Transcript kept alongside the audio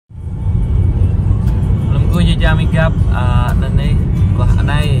gia mình gặp lần này của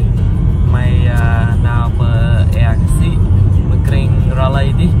này mày nào bờ e xí bờ kring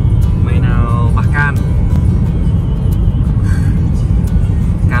raleigh đi mày nào bahkan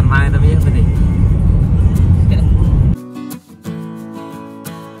can mai tao biết cái gì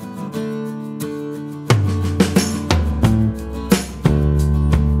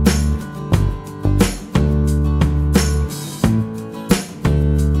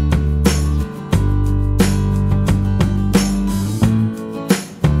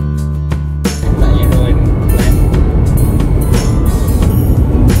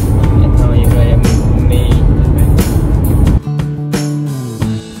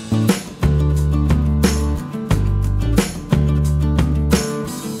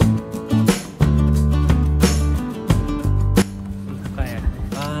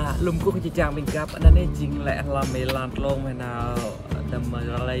lùm cũng chỉ chàng mình gặp anh ấy chính lẽ là mày làm lông mày nào đầm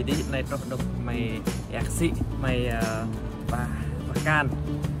lấy đi này trong độc mày exit mày bà can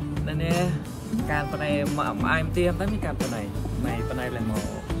nên nè can phần này mà ai tiêm tới mấy can phần này mày phần này là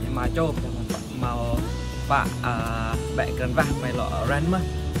màu trộm màu bạ bẹ cần vàng mày lọ ren mất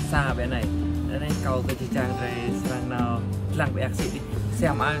xa bên này nên cầu cái chỉ chàng rồi sang nào làng bị exit đi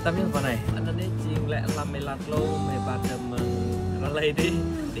xem ai tao biết phần này anh ấy chính lẽ là mày làm lông mày bà đầm lấy đi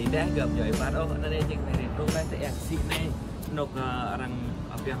đi đá gặp rồi bạn ô nên đây chính này trong cái tệ xịn này nộp rằng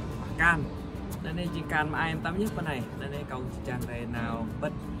ở việc can nên đây chỉ can mà ai em tắm nhất bên này nên đây cầu chàng này nào bất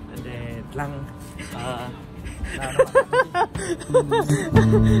để lăng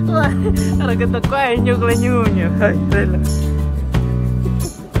là cái tật quay như là như nhỉ đây là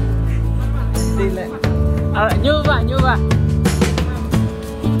đi lại như vậy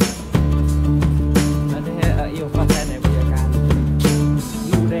yêu con này bây giờ can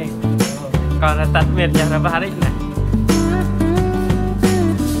đây còn là tận miền nhà là ba đấy này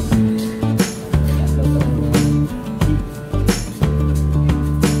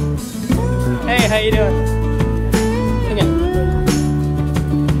hay được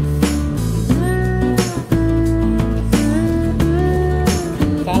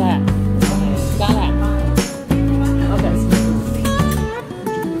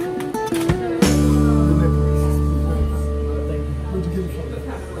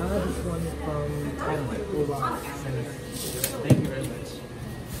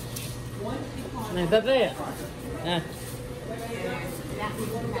này rất đấy à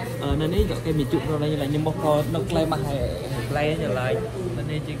nên ấy cái mình chụp rồi đây là những một con nó clay mặt clay như lại nên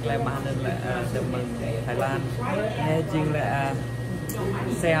đây chỉ clay mặt nên là được mình Thái Lan hay chỉ là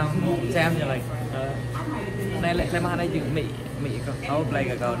xem như này đây lại clay mặt đây chừng Mỹ có play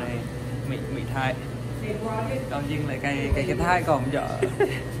cả cầu này Mỹ Thái còn riêng lại cái Thái còn vợ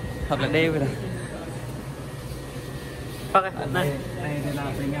thật là đeo rồi này là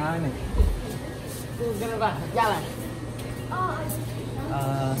cái nhái này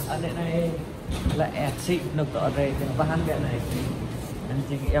anh đây là ẹt xịn được tỏ đây cái ván cái này anh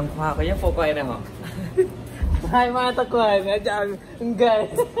chị em khoa có nhắc phô quay này hả hai mai ta quay mẹ chàng ghê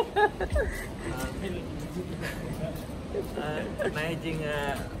này chị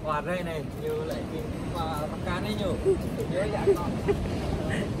quạt đây này như lại mà cá đấy nhiều nhớ dạ con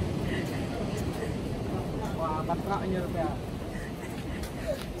quà bắt gạo như vậy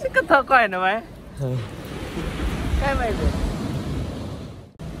chứ có thơ quay nữa mấy cái mày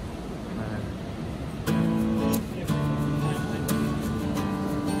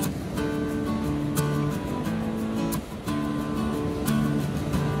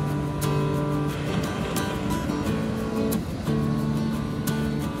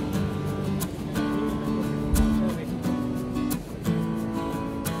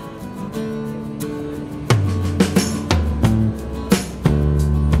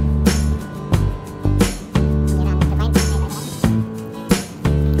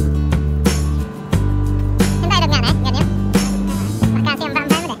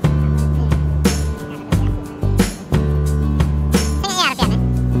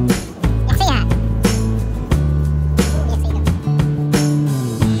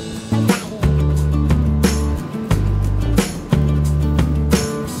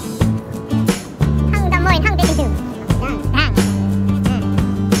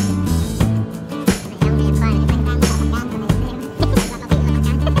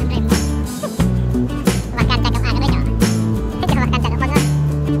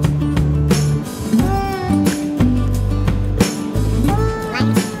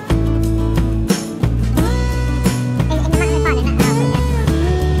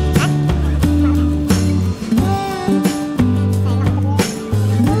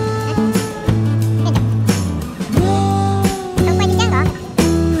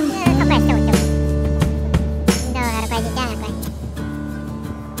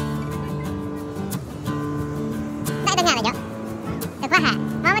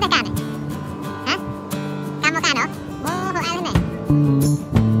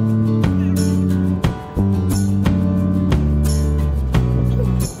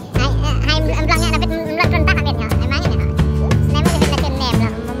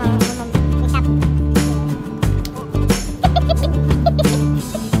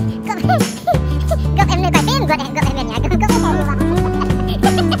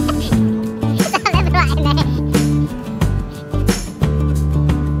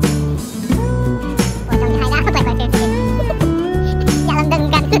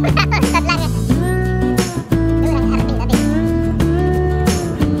Good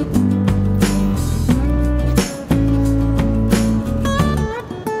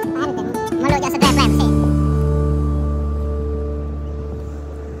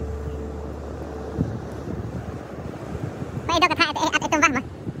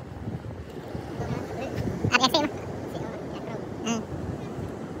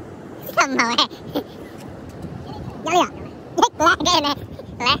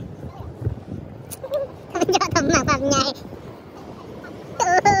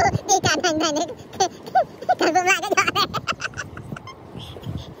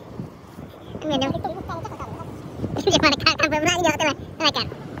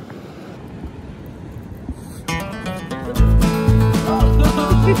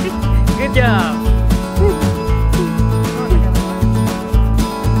job.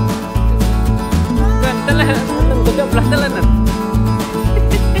 Belah telanan.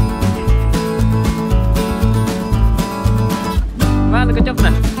 Mana kecap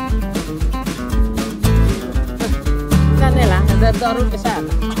nah? Sana lah, ada turun ke sana.